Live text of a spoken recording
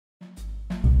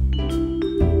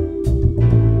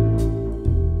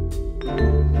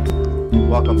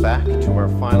welcome back to our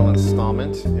final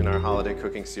installment in our holiday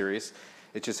cooking series.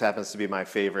 It just happens to be my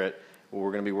favorite. What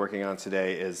we're going to be working on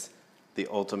today is the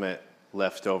ultimate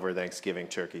leftover Thanksgiving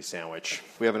turkey sandwich.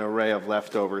 We have an array of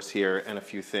leftovers here and a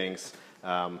few things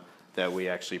that we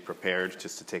actually prepared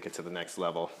just to take it to the next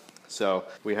level. So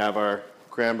we have our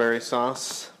cranberry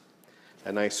sauce,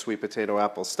 a nice sweet potato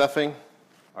apple stuffing,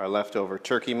 our leftover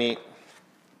turkey meat.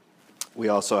 We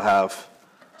also have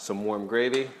some warm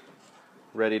gravy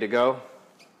ready to go,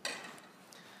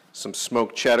 some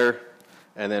smoked cheddar,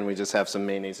 and then we just have some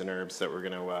mayonnaise and herbs that we're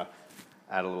going to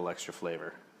add a little extra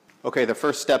flavor. Okay, the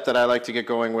first step that I like to get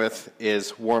going with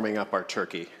is warming up our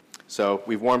turkey. So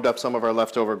we've warmed up some of our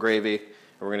leftover gravy,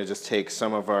 and we're going to just take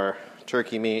some of our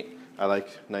turkey meat. I like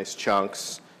nice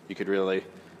chunks. You could really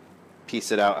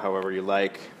piece it out however you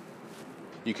like.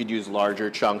 You could use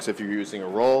larger chunks if you're using a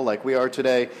roll like we are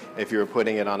today. If you're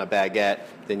putting it on a baguette,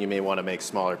 then you may want to make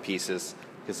smaller pieces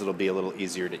because it'll be a little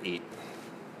easier to eat.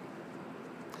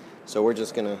 So we're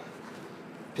just going to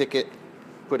pick it,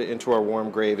 put it into our warm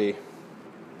gravy.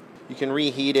 You can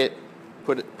reheat it,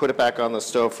 put it back on the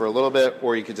stove for a little bit,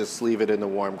 or you could just leave it in the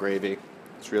warm gravy.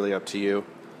 It's really up to you,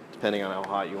 depending on how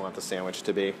hot you want the sandwich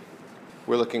to be.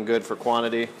 We're looking good for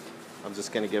quantity. I'm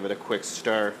just going to give it a quick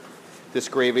stir. This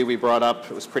gravy we brought up,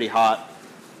 it was pretty hot,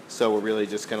 so we're really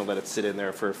just going to let it sit in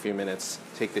there for a few minutes,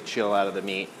 take the chill out of the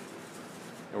meat,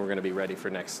 and we're going to be ready for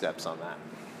next steps on that.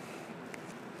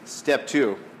 Step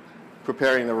 2,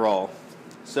 preparing the roll.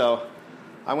 So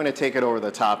I'm going to take it over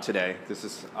the top today. This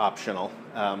is optional,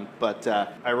 but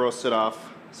I roasted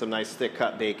off some nice thick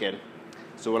cut bacon.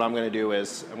 So what I'm going to do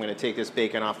is I'm going to take this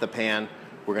bacon off the pan.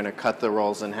 We're going to cut the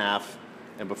rolls in half,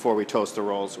 and before we toast the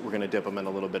rolls, we're going to dip them in a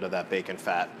little bit of that bacon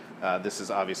fat. This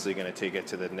is obviously going to take it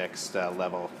to the next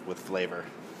level with flavor.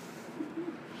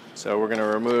 So we're going to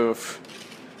remove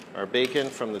our bacon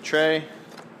from the tray.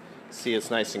 See, it's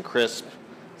nice and crisp.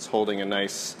 It's holding a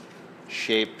nice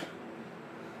shape.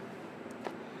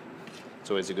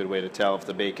 It's always a good way to tell if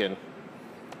the bacon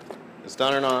is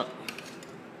done or not.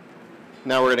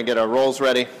 Now we're going to get our rolls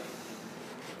ready.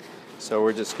 So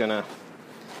we're just going to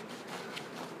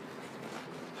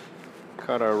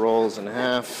cut our rolls in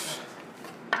half.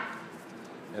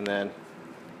 And then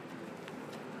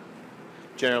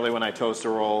generally when I toast a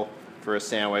roll for a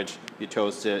sandwich, you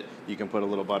toast it. You can put a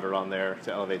little butter on there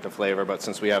to elevate the flavor. But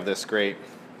since we have this great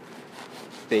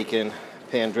bacon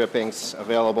pan drippings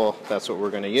available, that's what we're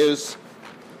going to use.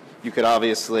 You could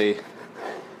obviously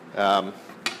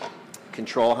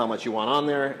control how much you want on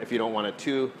there. If you don't want it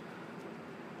too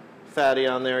fatty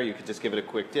on there, you could just give it a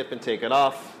quick dip and take it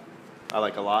off. I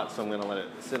like a lot, so I'm going to let it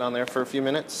sit on there for a few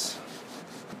minutes.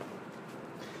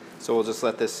 So we'll just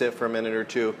let this sit for a minute or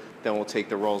two, then we'll take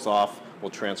the rolls off,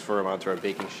 we'll transfer them onto our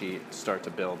baking sheet, start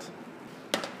to build.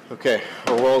 Okay,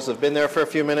 our rolls have been there for a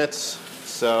few minutes,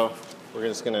 so we're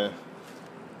just going to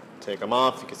take them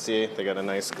off. You can see they got a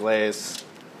nice glaze.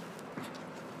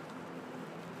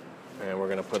 And we're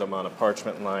going to put them on a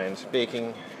parchment-lined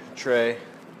baking tray.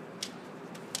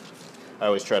 I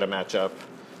always try to match up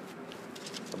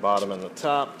the bottom and the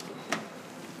top.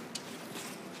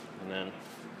 And then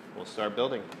we'll start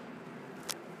building.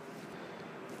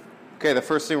 Okay, the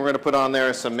first thing we're going to put on there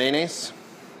is some mayonnaise.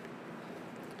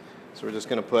 So we're just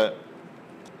going to put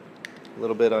a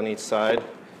little bit on each side.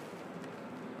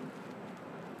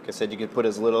 Like I said, you could put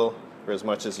as little or as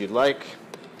much as you'd like.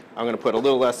 I'm going to put a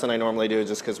little less than I normally do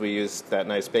just because we use that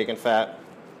nice bacon fat.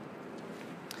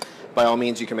 By all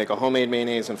means, you can make a homemade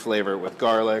mayonnaise and flavor it with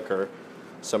garlic or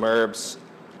some herbs.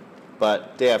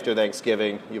 But day after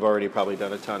Thanksgiving, you've already probably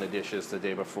done a ton of dishes the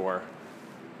day before.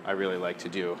 I really like to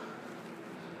do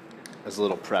as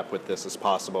little prep with this as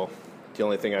possible. The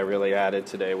only thing I really added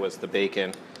today was the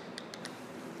bacon,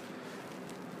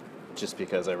 just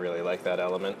because I really like that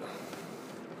element.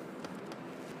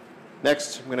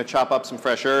 Next, I'm going to chop up some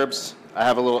fresh herbs. I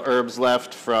have a little herbs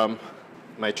left from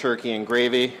my turkey and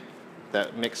gravy,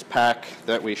 that mixed pack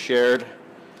that we shared.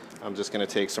 I'm just going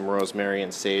to take some rosemary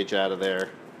and sage out of there,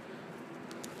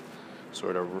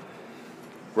 sort of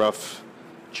rough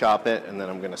chop it, and then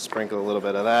I'm going to sprinkle a little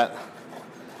bit of that.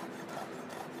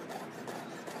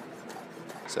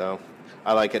 So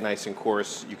I like it nice and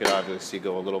coarse. You could obviously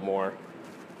go a little more.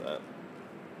 So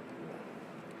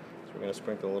we're going to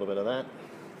sprinkle a little bit of that.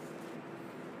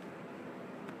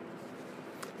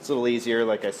 It's a little easier,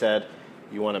 like I said.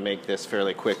 You want to make this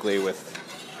fairly quickly with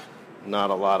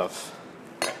not a lot of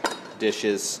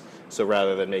dishes. So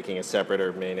rather than making a separate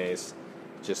herb mayonnaise,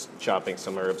 just chopping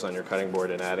some herbs on your cutting board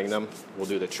and adding them will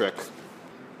do the trick.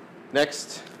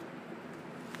 Next,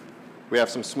 we have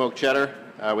some smoked cheddar.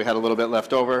 We had a little bit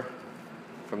left over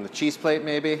from the cheese plate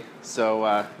maybe.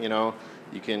 So, you know,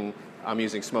 I'm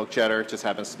using smoked cheddar. It just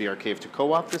happens to be our Cave to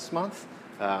Co-op this month.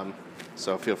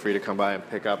 So feel free to come by and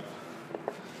pick up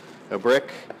a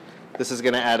brick. This is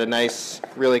going to add a nice,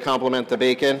 really complement the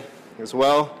bacon as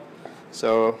well.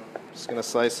 So just going to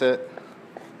slice it.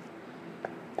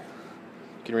 You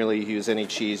can really use any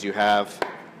cheese you have.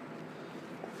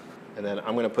 And then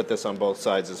I'm going to put this on both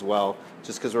sides as well.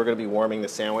 Just because we're going to be warming the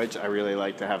sandwich, I really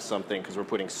like to have something, because we're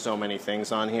putting so many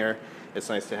things on here. It's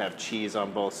nice to have cheese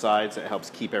on both sides. It helps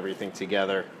keep everything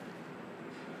together.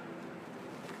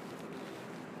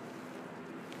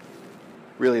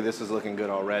 Really, this is looking good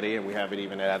already, and we haven't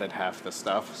even added half the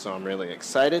stuff, so I'm really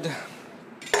excited.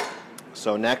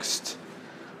 So next,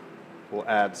 we'll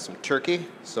add some turkey.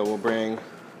 So we'll bring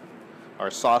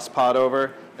our sauce pot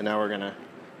over, and now we're going to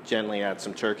gently add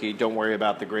some turkey. Don't worry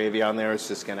about the gravy on there. It's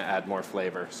just going to add more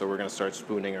flavor. So we're going to start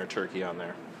spooning our turkey on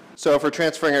there. So if we're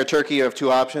transferring our turkey, you have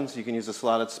two options. You can use a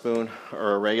slotted spoon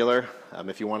or a regular.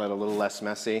 If you want it a little less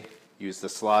messy, use the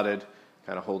slotted,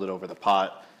 kind of hold it over the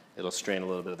pot. It'll strain a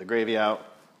little bit of the gravy out.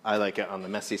 I like it on the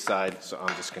messy side, so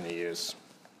I'm just going to use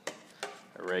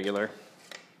a regular.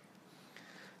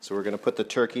 So we're going to put the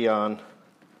turkey on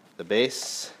the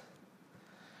base,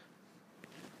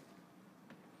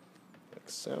 like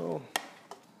so.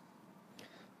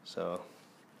 So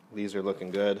these are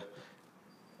looking good.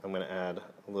 I'm going to add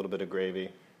a little bit of gravy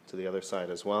to the other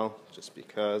side as well, just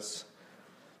because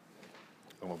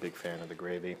I'm a big fan of the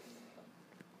gravy.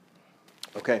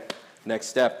 Okay, next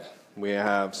step. We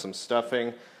have some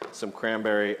stuffing, some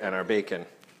cranberry, and our bacon.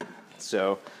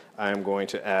 So I'm going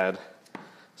to add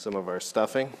some of our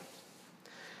stuffing.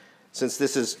 Since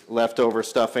this is leftover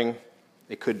stuffing,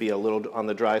 it could be a little on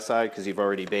the dry side because you've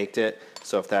already baked it.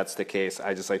 So if that's the case,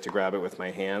 I just like to grab it with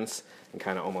my hands and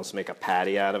kind of almost make a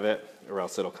patty out of it, or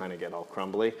else it'll kind of get all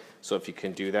crumbly. So if you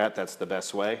can do that, that's the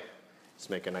best way. Just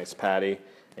make a nice patty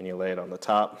and you lay it on the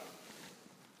top.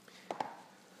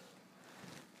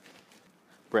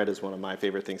 Bread is one of my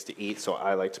favorite things to eat, so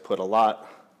I like to put a lot.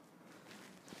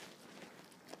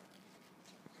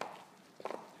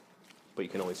 But you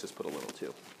can always just put a little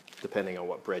too, depending on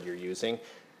what bread you're using.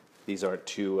 These aren't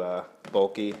too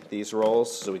bulky, these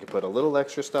rolls, so we can put a little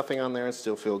extra stuffing on there and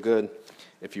still feel good.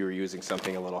 If you were using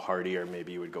something a little heartier,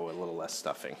 maybe you would go a little less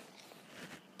stuffing.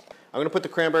 I'm going to put the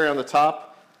cranberry on the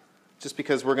top just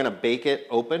because we're going to bake it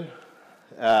open.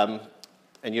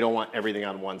 And you don't want everything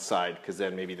on one side, because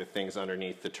then maybe the things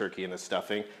underneath the turkey and the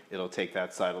stuffing, it'll take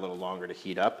that side a little longer to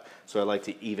heat up. So I like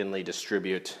to evenly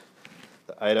distribute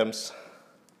the items.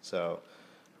 So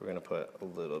we're going to put a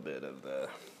little bit of the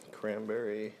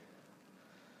cranberry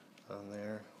on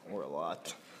there, or a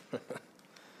lot.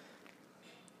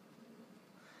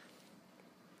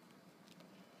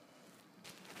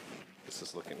 This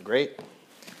is looking great.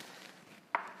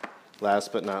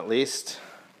 Last but not least,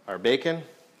 our bacon.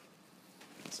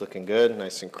 It's looking good,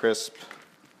 nice and crisp.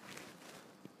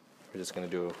 We're just going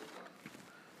to do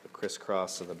a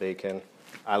crisscross of the bacon.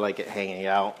 I like it hanging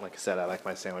out. Like I said, I like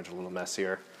my sandwich a little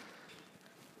messier.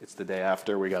 It's the day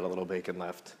after, we got a little bacon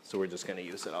left, so we're just going to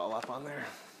use it all up on there.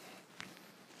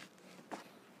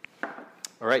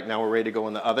 All right, now we're ready to go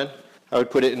in the oven. I would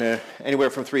put it in anywhere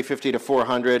from 350 to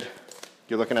 400.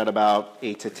 You're looking at about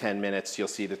 8 to 10 minutes. You'll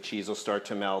see the cheese will start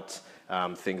to melt.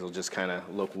 Things will just kind of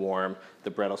look warm. The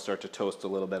bread will start to toast a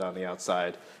little bit on the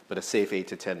outside, but a safe 8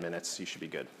 to 10 minutes, you should be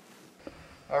good.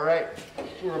 All right,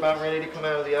 we're about ready to come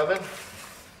out of the oven.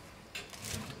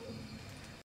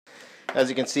 As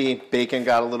you can see, bacon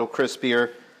got a little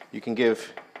crispier. You can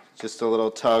give just a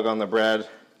little tug on the bread.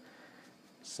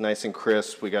 It's nice and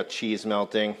crisp. We got cheese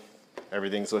melting.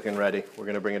 Everything's looking ready. We're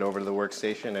going to bring it over to the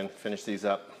workstation and finish these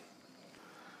up.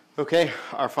 Okay,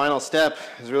 our final step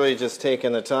is really just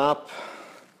taking the top,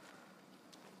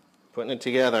 putting it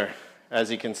together. As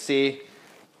you can see,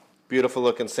 beautiful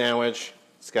looking sandwich.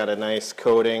 It's got a nice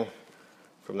coating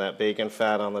from that bacon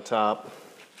fat on the top.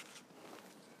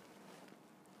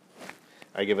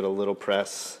 I give it a little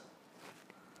press,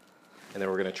 and then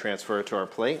we're going to transfer it to our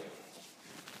plate.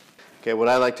 Okay, what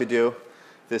I like to do,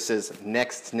 this is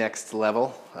next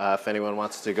level. If anyone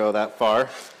wants to go that far,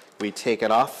 we take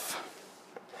it off.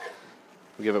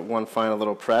 We give it one final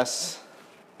little press.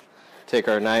 Take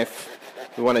our knife.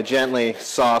 We want to gently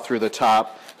saw through the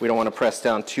top. We don't want to press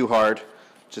down too hard,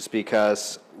 just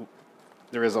because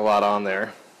there is a lot on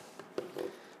there.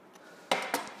 I'm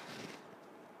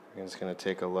just going to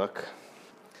take a look.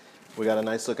 We got a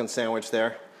nice looking sandwich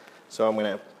there. So I'm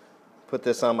going to put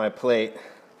this on my plate.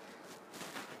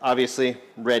 Obviously,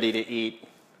 ready to eat.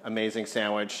 Amazing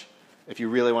sandwich. If you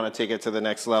really want to take it to the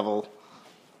next level,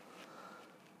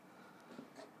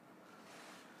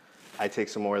 I take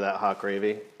some more of that hot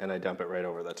gravy and I dump it right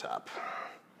over the top.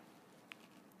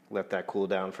 Let that cool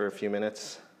down for a few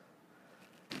minutes.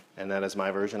 And that is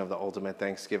my version of the ultimate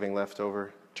Thanksgiving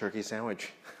leftover turkey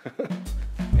sandwich.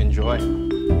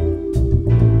 Enjoy.